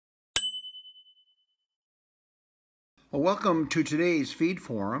Well, welcome to today's feed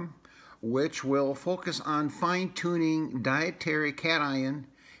forum, which will focus on fine-tuning dietary cation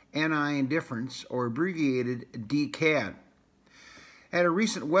anion difference, or abbreviated DCAD. At a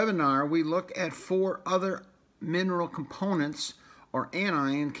recent webinar, we looked at 4 other mineral components, or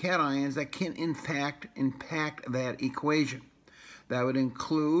cations, that can in fact impact that equation. That would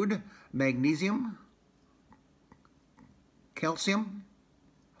include magnesium, calcium,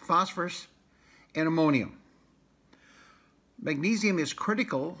 phosphorus, and ammonium. Magnesium is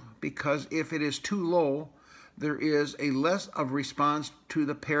critical because if it is too low, there is a less of response to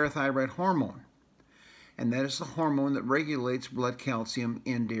the parathyroid hormone, and that is the hormone that regulates blood calcium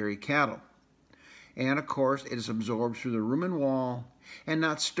in dairy cattle. And of course, it is absorbed through the rumen wall and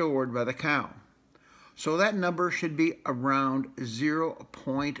not stored by the cow. So that number should be around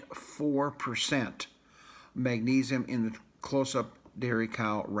 0.4% magnesium in the close-up dairy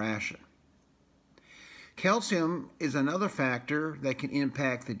cow ration. Calcium is another factor that can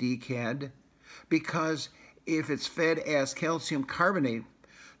impact the DCAD because if it's fed as calcium carbonate,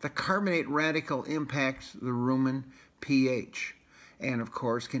 the carbonate radical impacts the rumen pH and of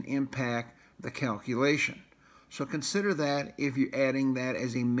course can impact the calculation. So consider that if you're adding that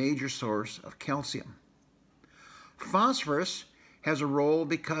as a major source of calcium. Phosphorus has a role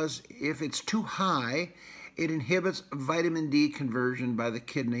because if it's too high, it inhibits vitamin D conversion by the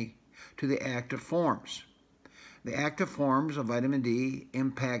kidney to the active forms. The active forms of vitamin D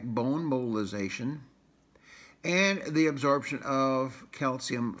impact bone mobilization and the absorption of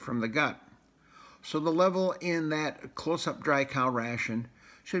calcium from the gut. So the level in that close-up dry cow ration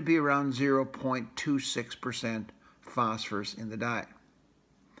should be around 0.26% phosphorus in the diet.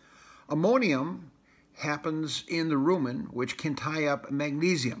 Ammonium happens in the rumen, which can tie up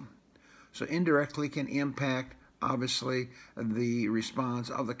magnesium, so indirectly can impact, obviously, the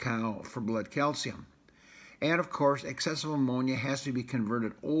response of the cow for blood calcium. And of course, excessive ammonia has to be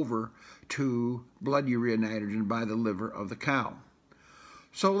converted over to blood urea nitrogen by the liver of the cow.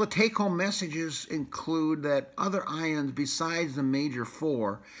 So the take-home messages include that other ions besides the major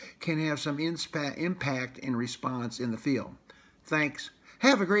 4 can have some impact in response in the field. Thanks.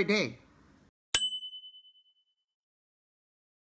 Have a great day.